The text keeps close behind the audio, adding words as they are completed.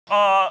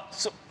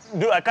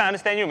Dude, I can't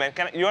understand you, man.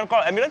 You want to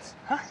call ambulance?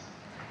 Huh?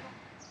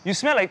 You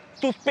smell like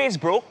toothpaste,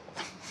 bro.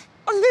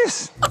 What's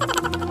this?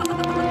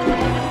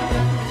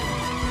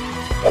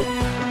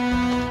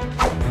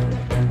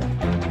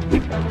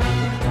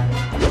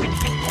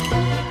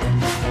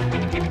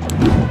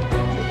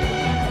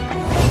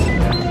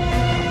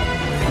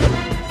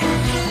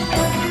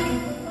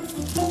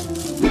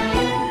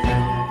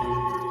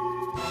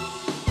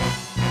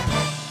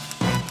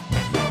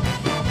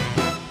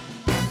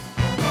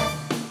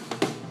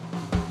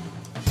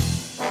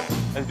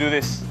 Let's do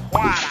this.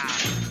 I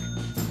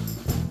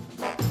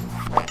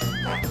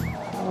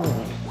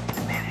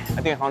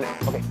think I found it.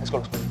 Okay, let's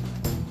go.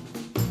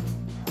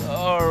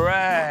 All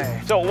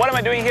right. So what am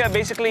I doing here?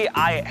 Basically,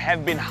 I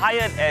have been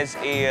hired as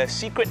a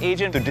secret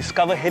agent to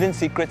discover hidden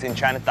secrets in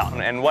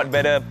Chinatown. And what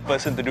better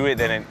person to do it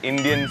than an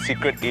Indian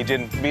secret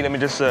agent? Let me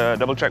just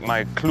double check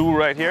my clue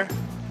right here.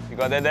 You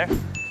got that there?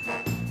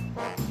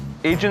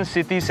 Agent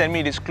City sent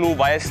me this clue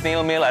via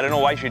snail mail. I don't know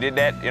why she did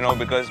that,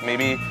 because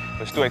maybe it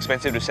was too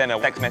expensive to send a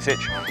text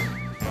message.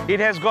 It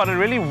has got a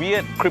really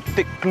weird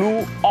cryptic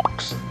clue,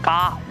 ox,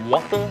 car,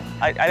 water.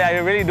 I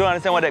really don't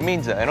understand what that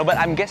means, but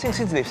I'm guessing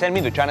since they've sent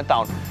me to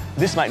Chinatown,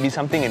 this might be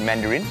something in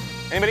Mandarin.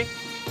 Anybody?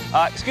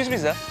 Excuse me,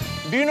 sir.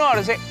 Do you know how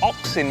to say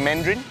ox in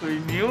Mandarin? Sui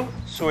miu.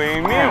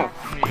 Sui miu.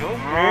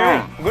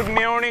 Good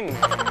morning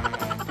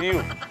to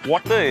you.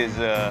 Water is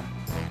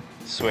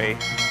sui.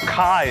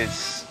 Car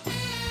is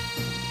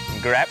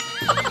grab.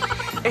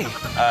 Hey,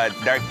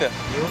 director.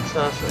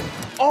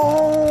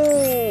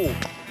 Oh!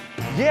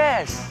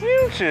 Yes!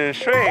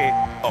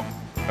 Oh,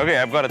 okay,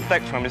 I've got a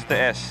text from Mr.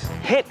 S.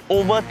 Head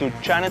over to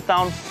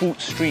Chinatown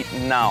Food Street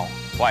now.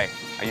 Why?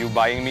 Are you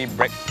buying me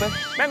breakfast?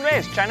 Man, where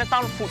is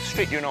Chinatown Food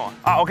Street, you know?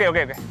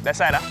 Okay. That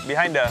side,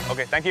 behind the...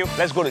 Okay, thank you.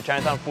 Let's go to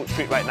Chinatown Food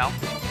Street right now.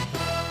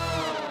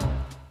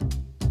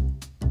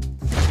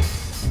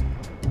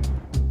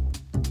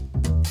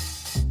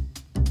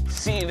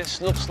 See, this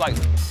looks like...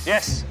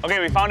 Yes, okay,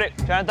 we found it.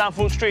 Chinatown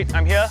Food Street,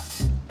 I'm here.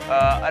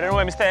 I don't know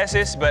where Mr. S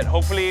is, but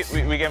hopefully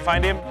we can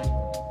find him.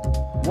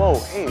 Whoa,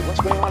 hey, what's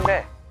going on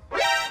there?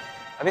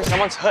 I think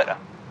someone's hurt.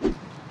 Is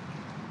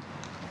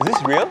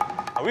this real?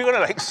 Are we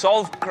gonna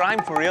solve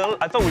crime for real?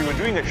 I thought we were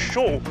doing a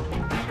show.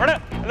 Brother,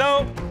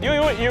 hello?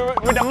 You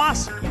with the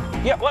mask?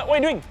 Yeah, what are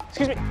you doing?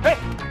 Excuse me. Hey!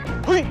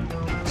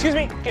 Excuse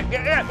me.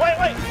 Yeah, wait.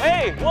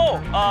 Hey, whoa.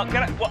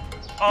 Can I... What?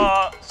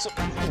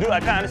 Dude, I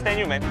can't understand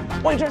you, man.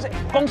 What are you trying to say?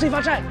 Gong Si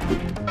Fa Chai.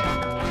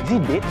 Is he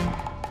dead?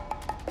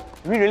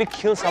 Did we really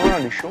kill someone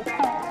on the show?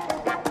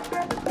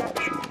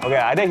 Okay,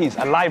 either he's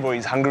alive or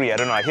he's hungry. I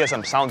don't know. I hear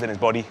some sounds in his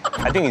body.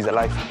 I think he's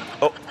alive.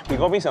 Oh, he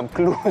got me some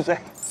clues.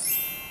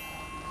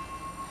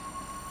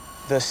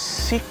 The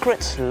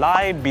secrets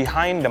lie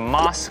behind the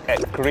mask at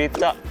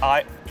Kreta.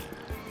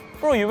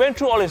 Bro, you went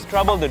through all this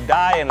trouble to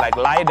die and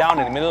lie down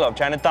in the middle of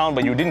Chinatown,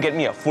 but you didn't get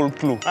me a full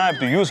clue. I have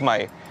to use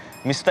my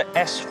Mr.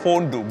 S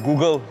phone to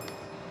Google.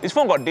 This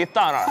phone got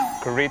data,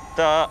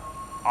 Kreta,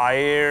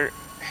 Ayer,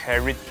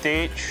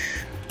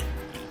 Heritage,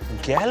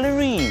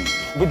 Gallery.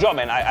 Good job,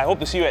 man. I hope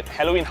to see you at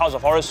Halloween House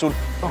of Horrors soon.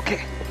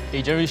 Okay.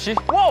 Agent Rishi?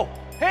 Whoa!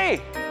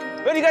 Hey!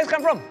 Where do you guys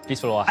come from? Please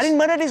follow us. I didn't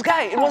murder this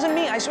guy. It wasn't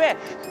me, I swear.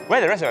 Where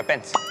are the rest of your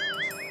pants?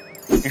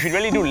 You should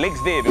really do legs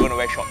day if you're going to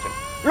wear shorts.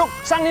 Look!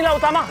 Sang Nila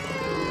Utama!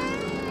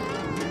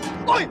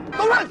 Oi!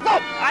 Don't run!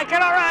 Stop! I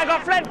cannot run. I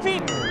got flat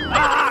feet.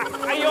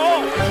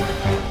 Ayo!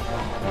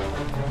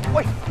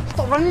 Oi!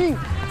 Stop running!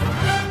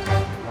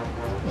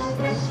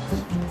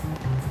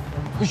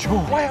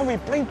 Why are we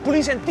playing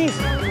police and thief?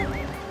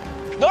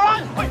 Don't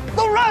run! Oi,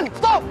 don't run!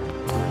 Stop!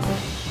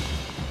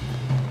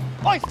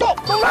 Oi,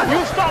 stop! Don't run!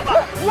 You stop!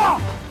 Wow!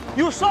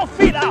 You so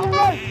fit out! Don't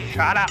run!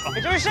 Shut up! What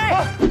did you say?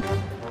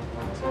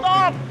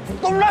 Stop!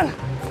 Don't run!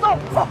 Stop!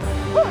 Stop!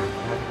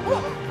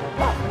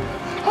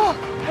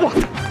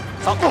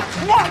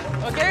 What?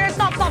 Okay,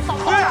 stop! Stop!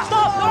 Don't run!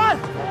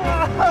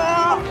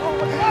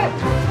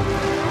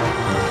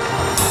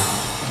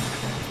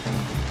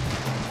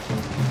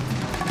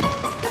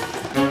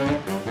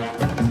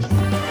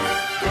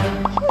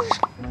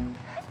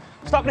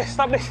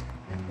 Stop this.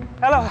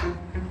 Hello.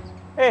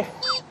 Hey,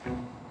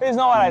 this is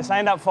not what I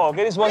signed up for,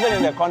 okay? This wasn't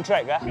in the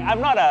contract.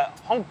 I'm not a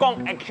Hong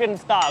Kong action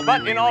star,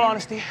 but in all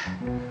honesty,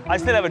 I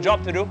still have a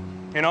job to do,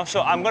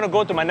 so I'm gonna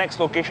go to my next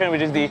location,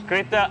 which is the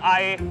Kreta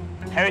Ayer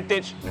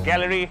Heritage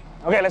Gallery.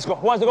 Okay, let's go.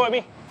 Who wants to go with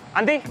me?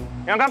 Auntie,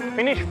 you wanna come?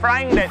 Finish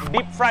frying that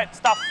deep fried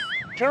stuff.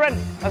 Children,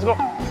 let's go.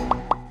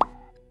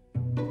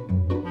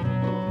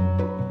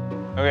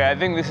 Okay, I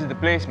think this is the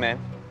place, man.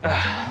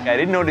 I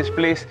didn't know this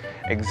place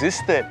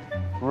existed.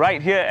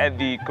 Right here at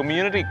the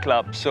community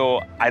club,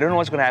 so I don't know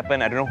what's gonna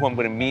happen. I don't know who I'm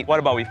gonna meet. What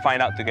about we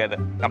find out together?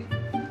 Come.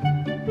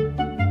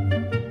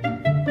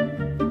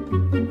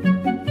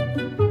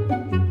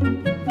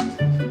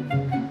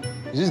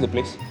 Is this the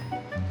place?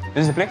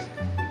 This is the place?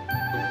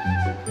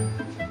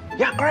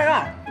 Yeah,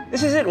 correct.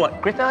 This is it, what?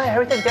 Kreta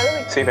Heritage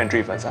Gallery? Safe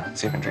entry first, huh?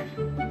 Safe entry.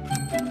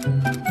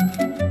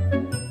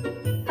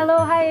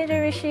 Hello, hi,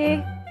 Agent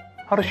Rishi.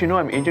 How does she know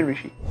I'm Agent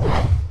Rishi?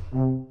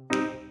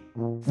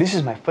 This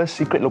is my first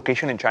secret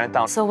location in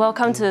Chinatown. So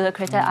welcome to the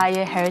Kreta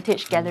Ayer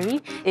Heritage Gallery.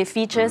 It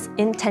features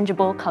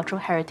intangible cultural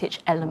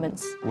heritage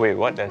elements. Wait,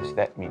 what does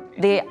that mean?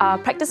 They are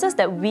practices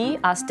that we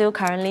are still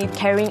currently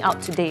carrying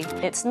out today.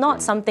 It's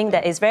not something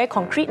that is very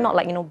concrete, not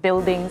like,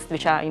 buildings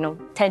which are,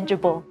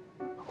 tangible.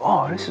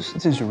 Oh, this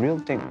is a real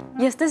thing.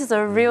 Yes, this is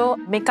a real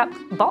makeup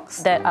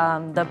box that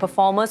the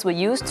performers will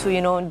use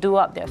to, do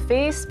up their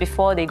face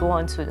before they go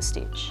onto the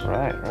stage.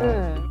 Right.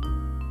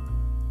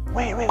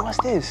 Wait,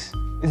 what's this?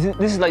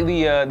 This is like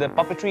the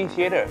puppetry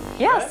theatre?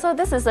 Yeah, so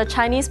this is a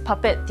Chinese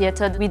puppet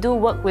theatre. We do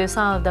work with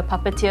some of the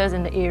puppeteers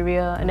in the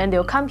area, and then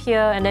they'll come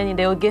here and then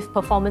they'll give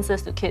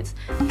performances to kids.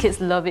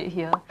 Kids love it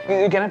here.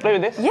 Can I play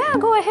with this? Yeah,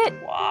 go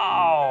ahead.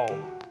 Wow!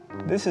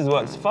 This is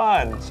what's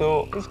fun.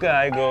 So this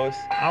guy goes,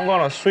 I'm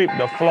gonna sweep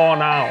the floor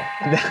now.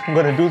 Then I'm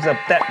gonna do some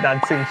tap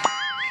dancing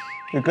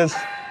because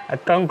I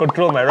can't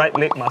control my right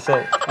leg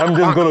muscle. I'm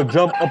just gonna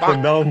jump up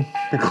and down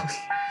because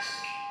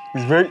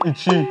it's very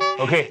itchy.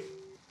 Okay.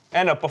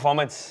 End of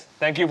performance.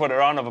 Thank you for the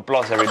round of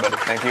applause, everybody.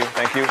 Thank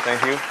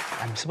you.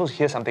 I'm supposed to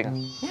hear something.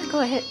 Yeah, go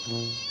ahead.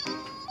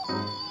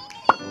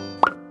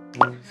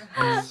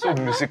 So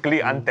musically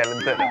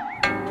untalented.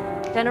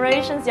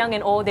 Generations young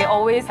and old, they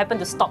always happen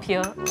to stop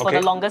here for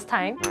the longest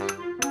time.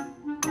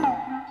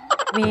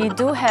 We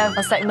do have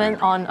a segment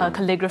on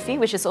calligraphy,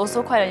 which is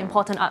also quite an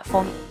important art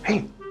form.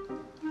 Hey,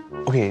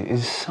 okay, it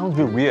sounds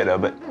a bit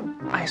weird, but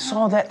I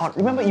saw that on...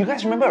 You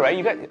guys remember, right?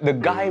 You got the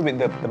guy with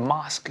the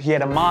mask. He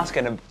had a mask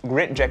and a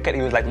red jacket.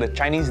 He was like the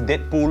Chinese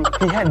Deadpool.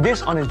 He had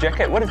this on his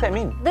jacket. What does that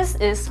mean? This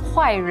is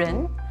坏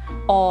人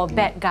or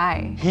bad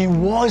guy. He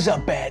was a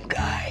bad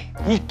guy.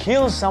 He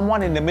killed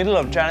someone in the middle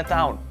of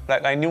Chinatown.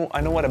 Like I know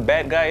what a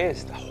bad guy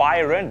is.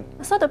 坏人.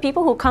 So the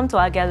people who come to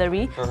our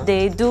gallery,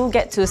 they do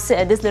get to sit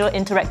at this little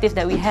interactive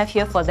that we have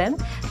here for them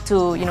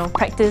to,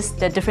 practice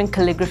their different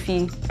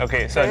calligraphy.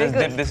 Okay, so I just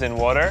dip this in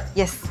water.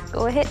 Yes,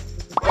 go ahead.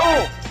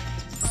 Oh!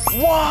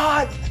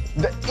 What?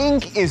 The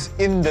ink is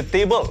in the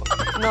table.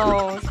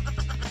 No.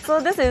 So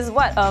this is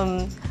what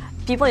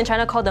people in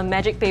China call the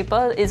magic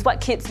paper. Is what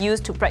kids use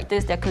to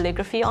practice their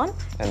calligraphy on.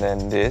 And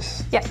then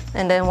this. Yeah,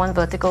 and then one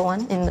vertical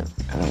one in the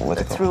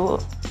through.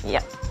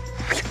 Yeah.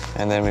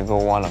 And then we go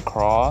one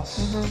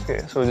across.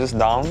 Okay, so just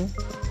down.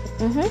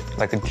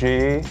 Like a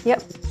J.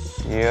 Yep.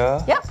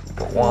 Here. Yep.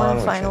 One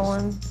final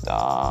one.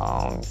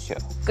 Down here.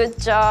 Good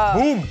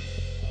job. Boom!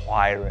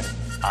 坏人.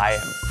 I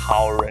am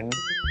好人.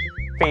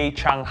 非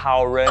常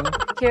好人.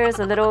 Here's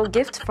a little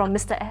gift from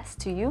Mr. S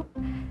to you.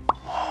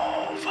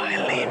 Oh,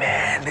 finally,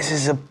 man. This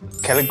is a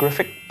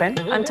calligraphic pen?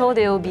 I'm told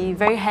it will be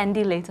very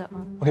handy later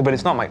on. Okay, but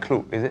it's not my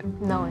clue, is it?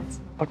 No, it's...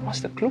 But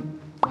what's the clue?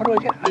 How do I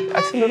get it?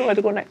 I still don't know where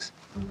to go next.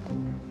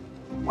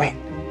 Wait.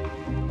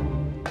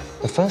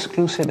 The first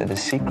clue said that the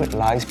secret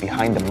lies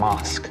behind the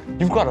mask.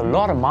 You've got a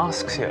lot of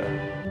masks here,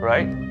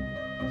 right?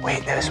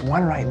 Wait, there's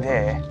one right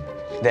there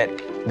that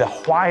the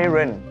坏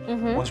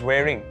人 was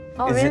wearing.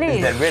 Oh, really?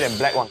 Is that red and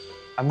black one.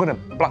 I'm gonna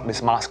pluck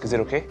this mask, is it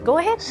okay? Go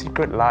ahead.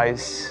 Secret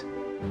lies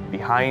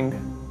behind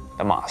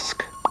the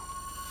mask.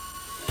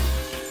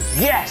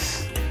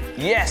 Yes!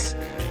 Yes!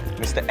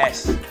 Mr.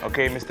 S.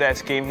 Okay, Mr.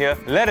 S came here.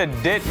 Let a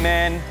dead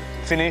man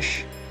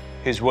finish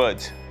his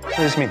words. What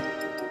does this mean?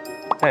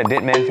 Let a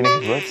dead man finish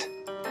his words?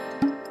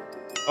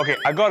 Okay,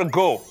 I gotta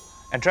go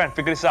and try and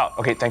figure this out.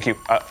 Okay, thank you.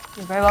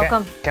 You're very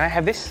welcome. Can I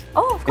have this?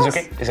 Oh, of course. It's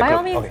okay? It's By a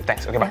all means. Okay,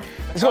 thanks. Okay, bye.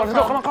 Let's go,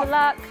 come on. Good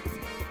luck.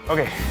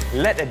 Okay,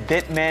 let a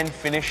dead man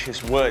finish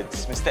his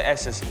words. Mr.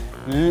 S has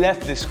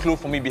left this clue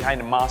for me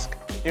behind the mask.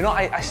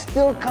 I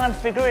still can't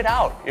figure it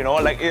out.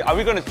 Like, are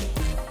we gonna...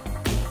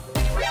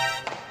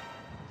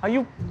 Are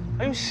you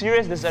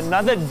serious? There's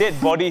another dead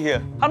body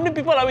here. How many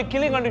people are we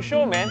killing on the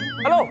show, man?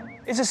 Hello?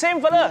 It's the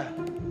same fella.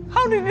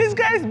 How did this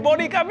guy's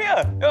body come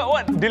here?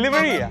 What?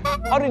 Delivery?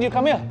 How did you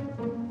come here?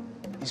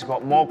 He's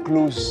got more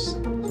clues.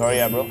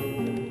 Sorry, bro.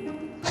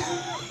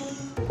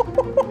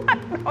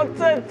 What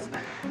nonsense?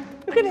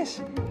 Look at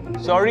this.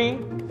 Sorry,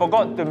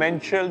 forgot to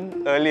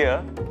mention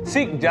earlier.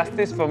 Seek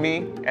justice for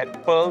me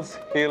at Pearls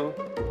Hill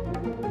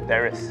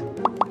Terrace.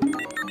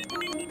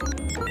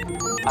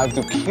 I have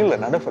to kill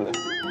another fella.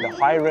 The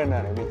坏人,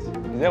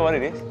 is that what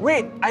it is?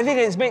 Wait, I think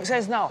it makes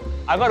sense now.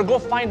 I gotta go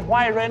find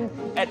坏人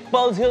at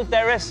Pearls Hill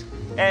Terrace.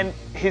 And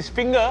his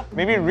finger,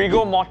 maybe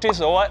rigor mortis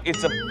or what,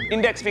 it's an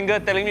index finger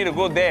telling me to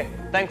go there.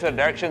 Thanks for the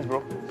directions,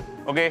 bro.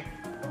 Okay?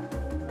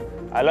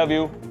 I love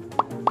you.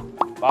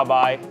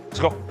 Bye-bye. Let's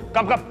go.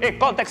 Come. Hey,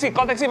 call taxi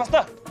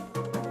faster.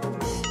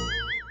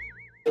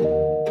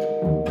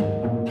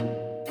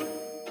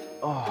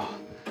 Oh,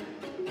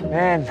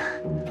 man.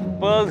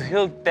 Pearls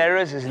Hill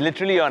Terrace is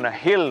literally on a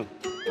hill.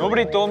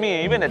 Nobody told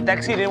me. Even the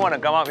taxi didn't want to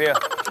come up here.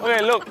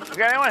 Okay, look.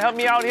 Can anyone help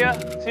me out here?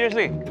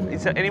 Seriously.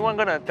 Is anyone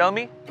gonna tell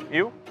me?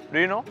 You? Do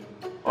you know?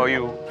 Or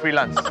you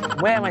freelance?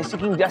 Where am I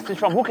seeking justice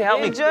from? Who can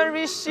help me? Agent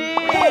Rishi!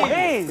 Oh,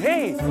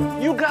 hey,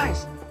 you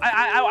guys!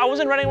 I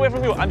wasn't running away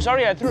from you. I'm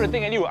sorry I threw the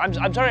thing at you.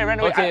 I'm sorry I ran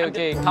away.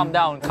 Okay, calm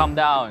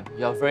down.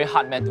 You're a very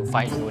hard man to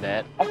find, you know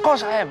that. Of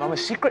course I am. I'm a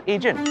secret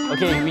agent.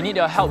 Okay, we need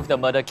your help with the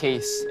murder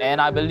case.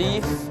 And I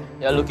believe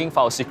you're looking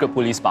for a secret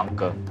police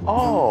bunker.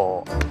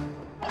 Oh,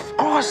 of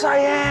course I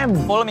am!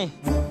 Follow me.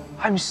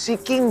 I'm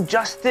seeking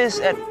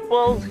justice at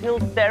Pearl Hill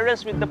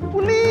Terrace with the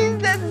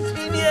police. That's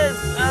genius!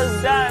 Well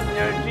done,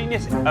 you're a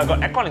genius.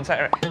 Got aircon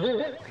inside, right?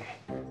 Okay.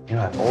 You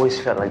know, I've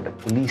always felt like the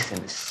police and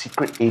the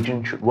secret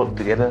agent should work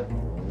together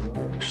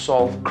to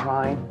solve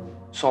crime,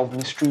 solve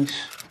mysteries.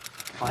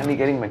 Finally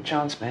getting my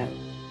chance, man.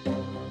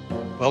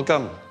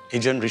 Welcome,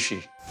 Agent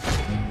Rishi.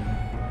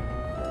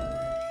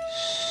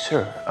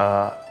 Sir,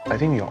 I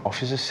think your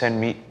officers sent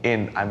me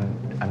in.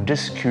 I'm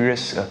just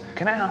curious.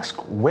 Can I ask,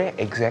 where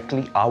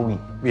exactly are we?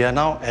 We are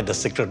now at the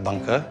secret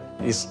bunker.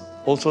 It's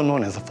also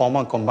known as the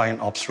former combined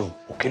ops room.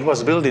 It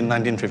was built in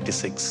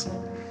 1956.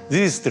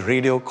 This is the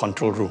radio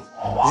control room.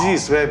 Oh, wow.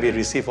 This is where we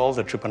receive all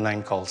the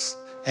 999 calls.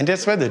 And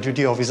that's where the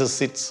duty officer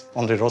sits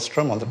on the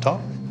rostrum on the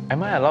top.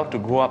 Am I allowed to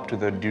go up to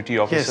the duty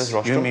officer's Yes,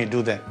 rostrum? you may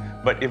do that.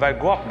 But if I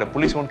go up, the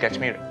police won't catch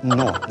me.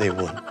 No, they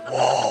won't.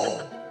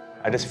 Whoa!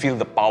 I just feel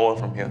the power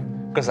from here.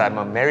 Because I'm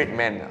a married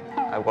man now.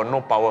 I've got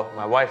no power.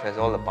 My wife has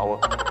all the power.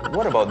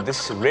 What about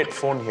this red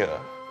phone here?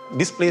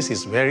 This place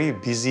is very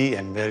busy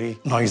and very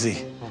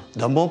noisy.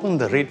 The moment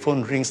the red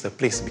phone rings, the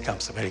place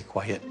becomes very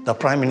quiet. The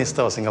Prime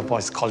Minister of Singapore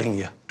is calling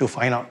here to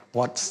find out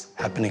what's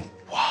happening.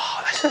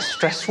 Wow, that's a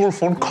stressful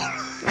phone call.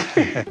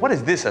 What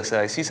is this,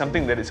 sir? I see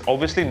something that is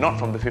obviously not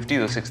from the 50s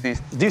or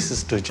 60s. This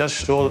is to just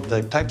show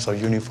the types of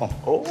uniform.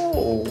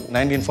 Oh.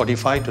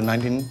 1945 to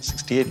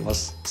 1968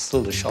 was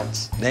still the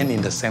shorts. Then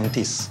in the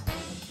 70s,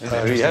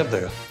 we have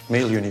the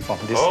male uniform.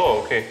 This,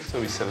 Oh, okay. So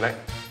we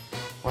select.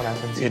 What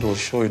happens here? it will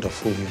show you the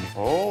full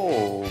uniform.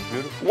 Oh,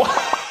 beautiful.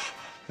 Wow!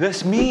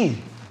 That's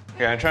me.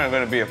 Okay, I'm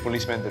going to be a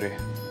policeman today.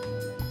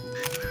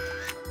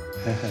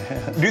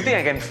 Do you think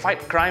I can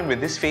fight crime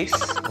with this face?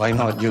 Why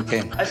not? You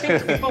can. I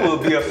think people will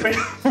be afraid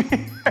of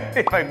me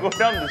if I go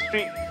down the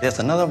street. There's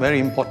another very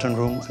important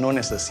room known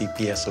as the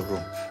S.P.I.E.S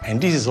room. And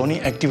this is only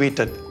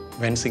activated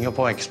when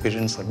Singapore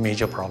experiences a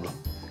major problem.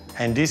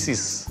 And this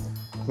is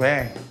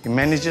where he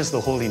manages the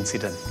whole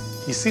incident.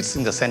 He sits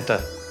in the center.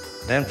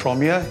 Then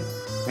from here,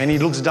 when he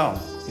looks down,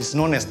 it's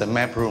known as the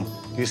map room.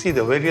 You see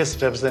the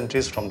various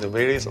representatives from the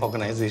various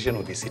organizations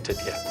will be seated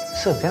here.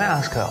 Sir, can I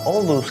ask,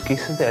 all those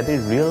cases, are they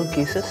real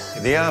cases?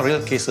 They are real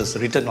cases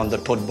written on the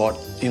tote board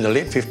in the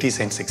late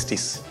 50s and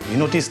 60s. You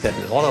notice that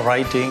a lot of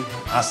writing,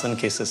 arson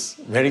cases,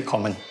 very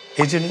common.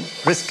 Agent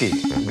Risky,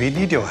 we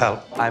need your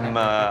help. I'm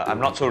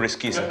not so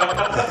risky, sir.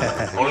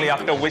 Only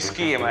after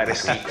whiskey am I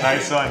risky.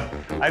 Nice one.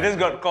 I just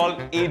got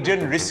called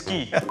Agent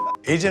Risky.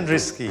 Agent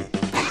Risky.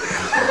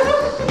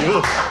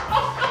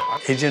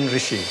 Agent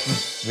Rishi,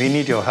 we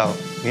need your help.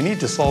 We need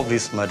to solve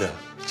this murder.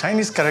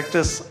 Chinese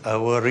characters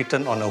were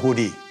written on a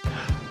hoodie.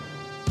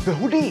 The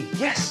hoodie,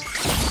 yes.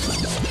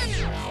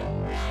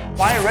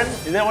 Fire Ren,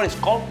 is that what it's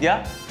called?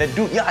 Yeah? That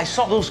dude, yeah, I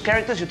saw those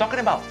characters you're talking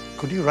about.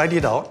 Could you write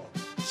it out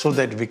so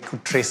that we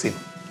could trace him?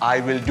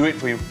 I will do it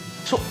for you.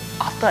 So,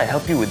 after I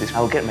help you with this,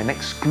 I'll get my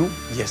next clue?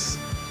 Yes.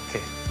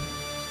 Okay.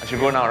 I should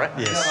go now, right?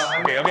 Yes.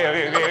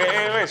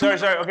 Okay,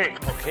 sorry,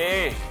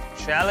 okay.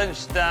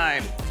 Challenge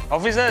time.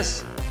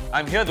 Officers,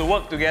 I'm here to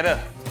work together.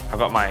 I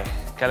got my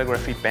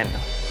calligraphy pen.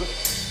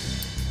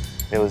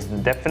 There was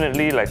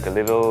definitely like a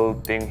little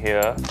thing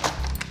here.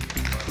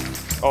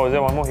 Oh, is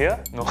there one more here?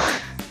 No.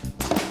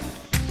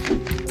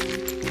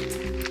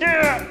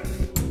 Yeah!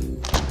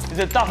 It's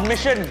a tough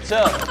mission,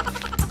 sir.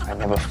 I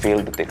never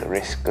fail to take a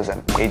risk because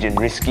I'm Agent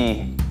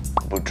Risky.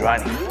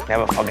 Budhrani.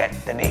 Never forget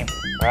the name.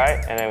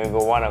 Right? And then we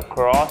go one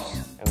across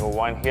and go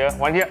one here.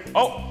 One here.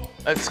 Oh!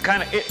 That's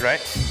kind of it, right?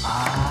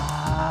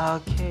 Ah,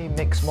 okay,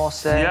 makes more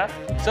sense.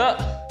 Yeah? Sir?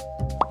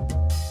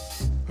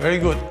 Very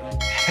good.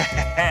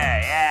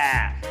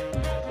 Yeah!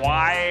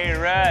 Why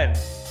run?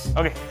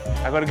 Okay,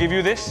 I gotta give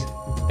you this.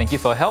 Thank you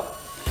for your help.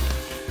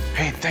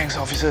 Hey, thanks,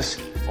 officers.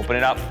 Open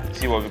it up,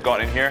 see what we've got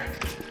in here.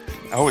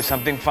 I hope it's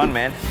something fun,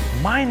 man.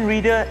 Mind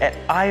reader at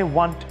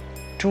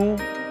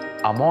I-12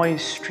 Amoy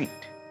Street.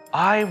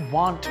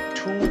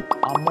 I-12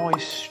 Amoy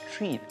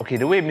Street. Okay,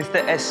 the way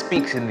Mr. S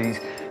speaks in these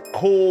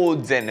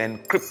codes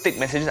and cryptic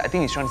messages, I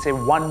think he's trying to say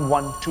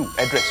 112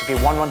 address. Okay,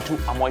 112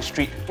 Amoy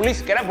Street.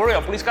 Police, can I borrow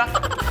your police car?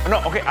 Oh,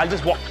 no, okay, I'll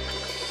just walk.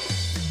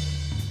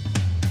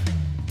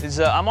 Is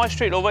Amoy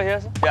Street over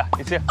here, sir? Yeah,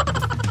 it's here.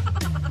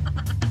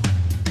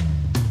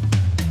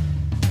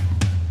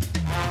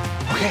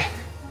 Okay,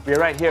 we're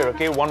right here,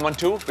 okay,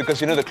 112,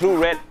 because you know the clue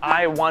read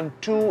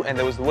I-12 and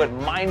there was the word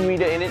mind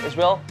reader in it as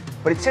well.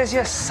 But it says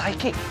here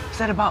psychic. What's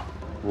that about?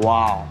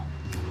 Wow.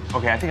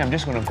 Okay, I think I'm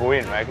just gonna go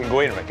in, right? I can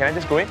go in, right? Can I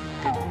just go in?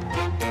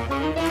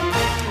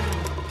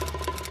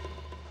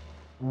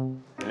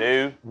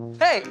 Hello?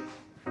 Hey!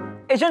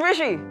 Agent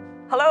Rishi!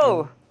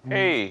 Hello!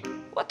 Hey,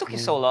 What took you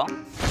so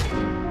long?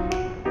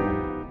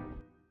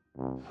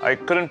 I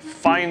couldn't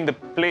find the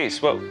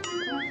place. Well,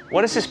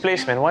 what is this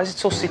place, man? Why is it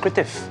so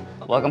secretive?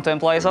 Welcome to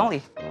Employees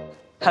Only.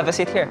 Have a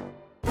seat here.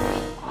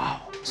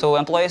 Wow. So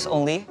Employees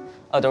Only,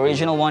 the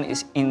original one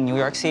is in New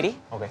York City.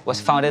 Okay.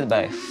 Was founded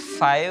by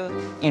 5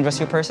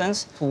 industry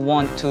persons who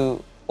want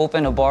to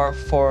open a bar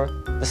for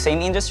the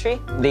same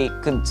industry. They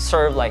could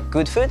serve like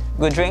good food,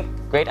 good drink,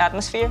 great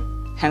atmosphere.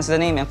 Hence the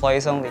name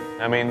Employees Only.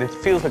 I mean, it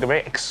feels like a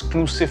very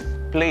exclusive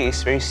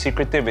place, very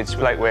secretive. It's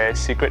like where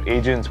secret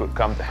agents would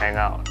come to hang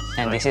out.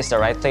 And this is the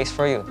right place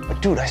for you.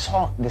 But dude, I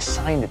saw the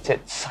sign that said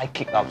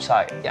psychic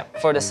outside. Yeah.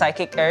 For the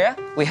psychic area,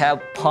 we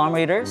have palm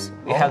readers,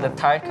 we have the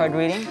tarot card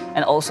reading,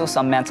 and also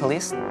some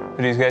mentalists.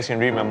 These guys can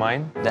read my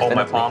mind. Definitely. Hold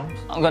my palms.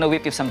 I'm gonna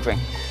whip you some drink.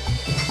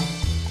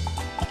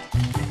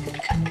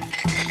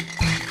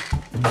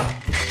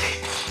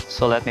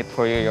 So let me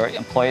pour you your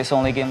employees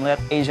only gimlet,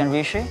 Agent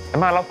Rishi.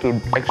 Am I allowed to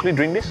actually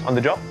drink this on the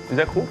job? Is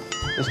that cool?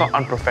 It's not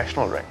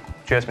unprofessional, right?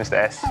 Cheers, Mr.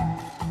 S.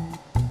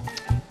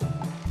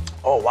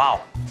 Oh, wow.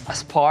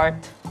 As part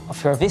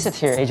of your visit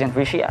here, Agent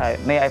Rishi,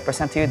 may I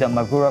present to you the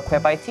Magura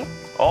Kwepai tea?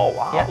 Oh,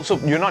 wow. Yeah. So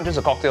you're not just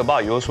a cocktail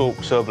bar, you also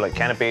serve like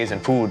canapes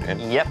and food.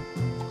 And... Yep.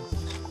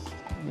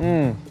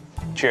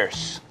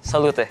 Cheers.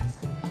 Salute.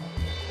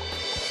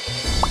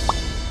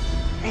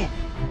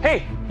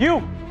 Hey,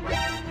 you!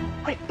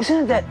 Wait,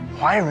 isn't that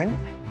Byron?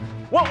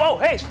 Whoa, whoa,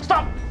 hey,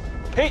 stop!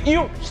 Hey,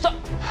 you, stop!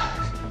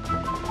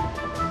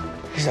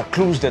 These are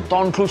clues, the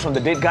torn clues from the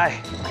dead guy.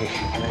 Okay,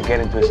 can I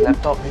get into his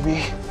laptop,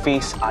 maybe?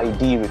 Face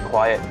ID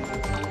required.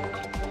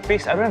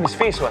 Face, I don't have his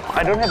face, what?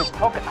 I don't have his,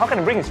 how can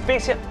I bring his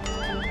face here?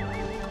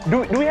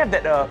 Do we have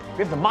that,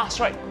 we have the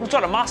mask, right? Who's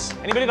got a mask?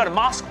 Anybody got a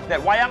mask?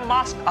 That wayang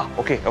mask? Ah,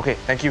 okay,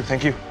 thank you.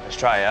 Let's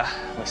try, yeah?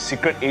 I'm a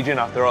secret agent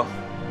after all.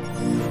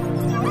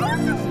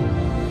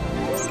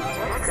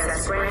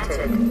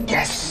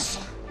 Yes!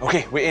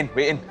 Okay, we're in.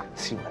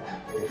 Let's see what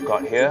we've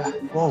got here.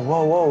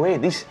 Whoa,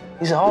 wait, these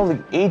are all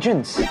the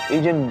agents.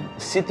 Agent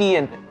City,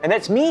 and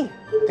that's me.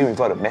 I think we've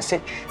got a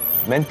message.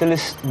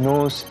 Mentalist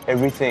knows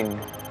everything,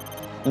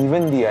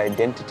 even the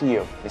identity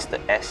of Mr.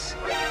 S.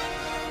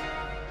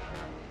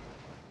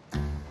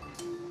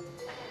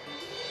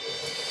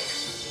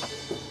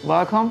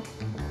 Welcome.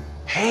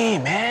 Hey,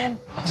 man,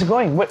 how's it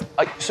going? What,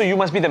 so you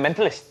must be the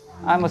mentalist?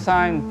 I'm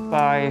assigned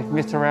by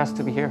Mr. S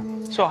to be here.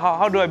 So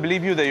how do I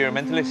believe you that you're a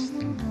mentalist?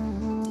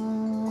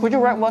 Could you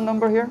write one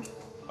number here?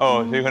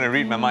 Oh, so you're gonna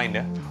read my mind,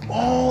 yeah?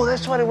 Oh,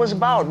 that's what it was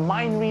about,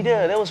 mind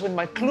reader. That was with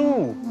my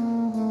clue.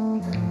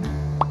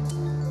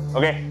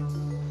 Okay.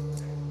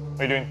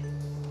 What are you doing?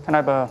 Can I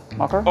have a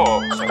marker?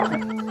 Oh,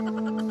 sorry.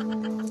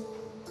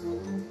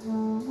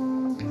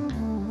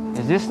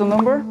 Is this the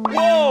number?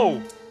 Whoa!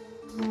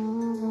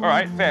 All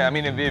right, fair. I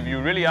mean, if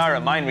you really are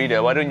a mind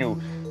reader, why don't you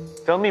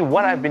tell me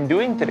what I've been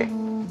doing today?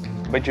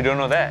 But you don't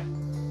know that.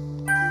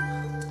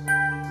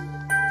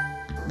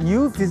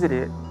 You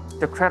visited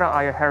the Kreta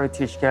Ayer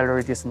Heritage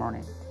Gallery this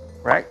morning,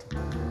 right?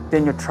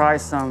 Then you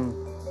tried some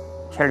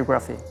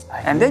calligraphy.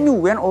 And then you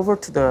went over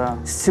to the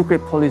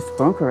secret police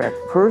bunker at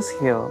Pearls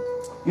Hill.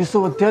 You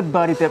saw a dead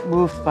body that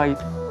moves by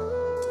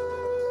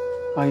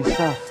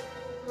itself.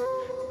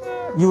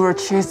 You were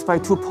chased by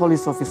 2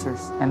 police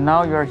officers, and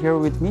now you are here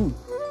with me.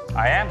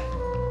 I am.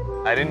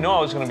 I didn't know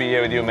I was going to be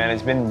here with you, man.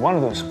 It's been one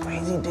of those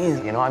crazy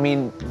days, you know? I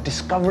mean,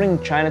 discovering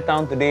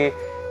Chinatown today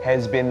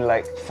has been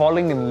like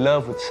falling in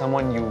love with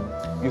someone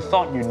you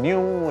thought you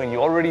knew and you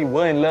already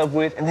were in love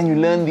with, and then you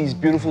learn these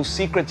beautiful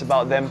secrets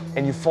about them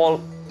and you fall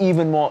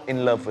even more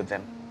in love with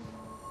them.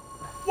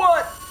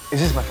 What? Is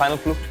this my final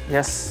clue?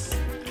 Yes.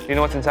 You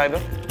know what's inside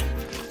though?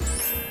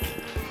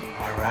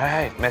 All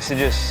right,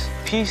 messages.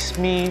 Piece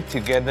me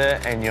together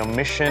and your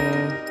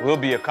mission will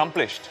be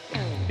accomplished.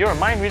 You're a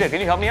mind reader,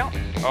 can you help me out?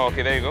 Oh,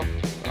 okay, there you go.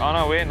 On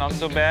our way, not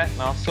so bad,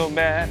 not so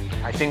bad.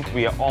 I think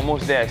we are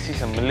almost there. I see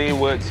some Malay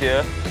words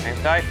here.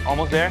 Hang tight,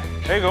 almost there.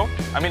 There you go.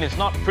 I mean, it's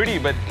not pretty,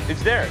 but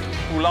it's there.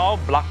 Pulau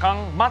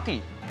Belakang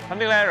Mati.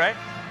 Something like that, right?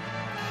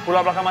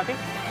 Pulau Belakang Mati?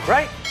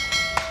 Right?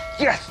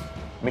 Yes!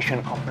 Mission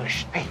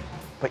accomplished. Hey,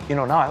 but you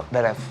know, now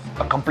that I've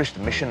accomplished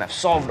the mission, I've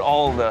solved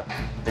all the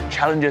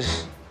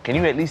challenges, can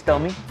you at least tell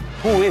me,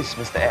 who is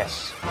Mr.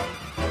 S?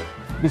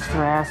 Mr.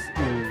 S